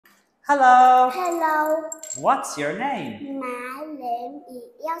Hello. Hello, What's your name? my name is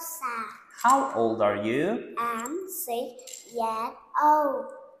Elsa. How old are you? I'm 6 years old.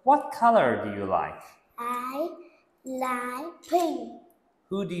 What color do you like? I like pink.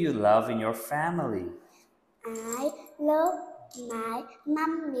 Who do you love in your family? I love my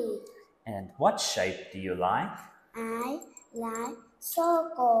mommy. And what shape do you like? I like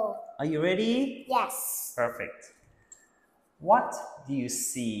circle. Are you ready? Yes. Perfect. What do you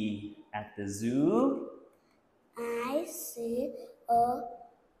see at the zoo? I see a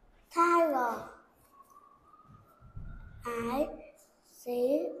tiger. I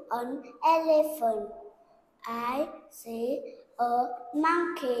see an elephant. I see a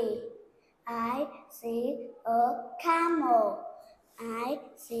monkey. I see a camel. I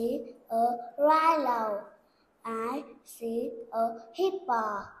see a rhino. I see a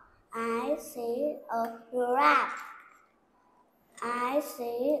hippo. I see a giraffe. I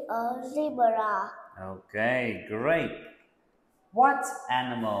see a zebra. Okay, great. What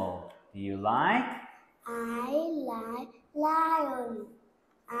animal do you like? I like lion.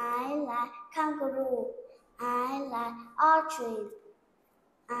 I like kangaroo. I like ostrich.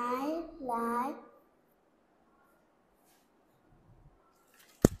 I like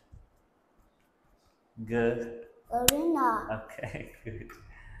Good. gorilla. Okay, good.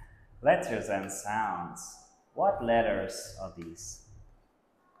 Letters and sounds. What letters are these?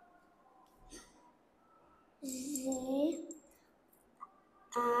 Z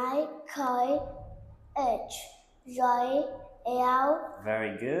I K H J L.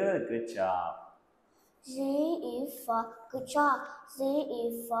 Very good. Good job. Z is for good job. Z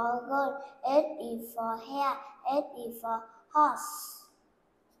is for good. H is for hair. H is for horse.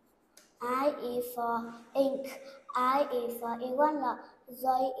 I is for ink. I is for iguana. J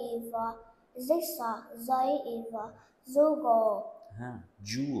is for zigzag. J is for zugo.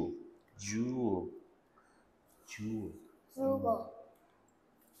 Jewel. Jewel. Jewel. Zugo.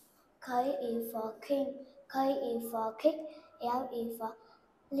 K is for king. K is for kick. L is for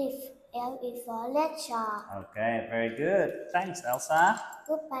leaf. L is for lecture. Okay, very good. Thanks, Elsa.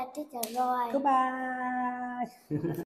 Goodbye, teacher Roy. Goodbye.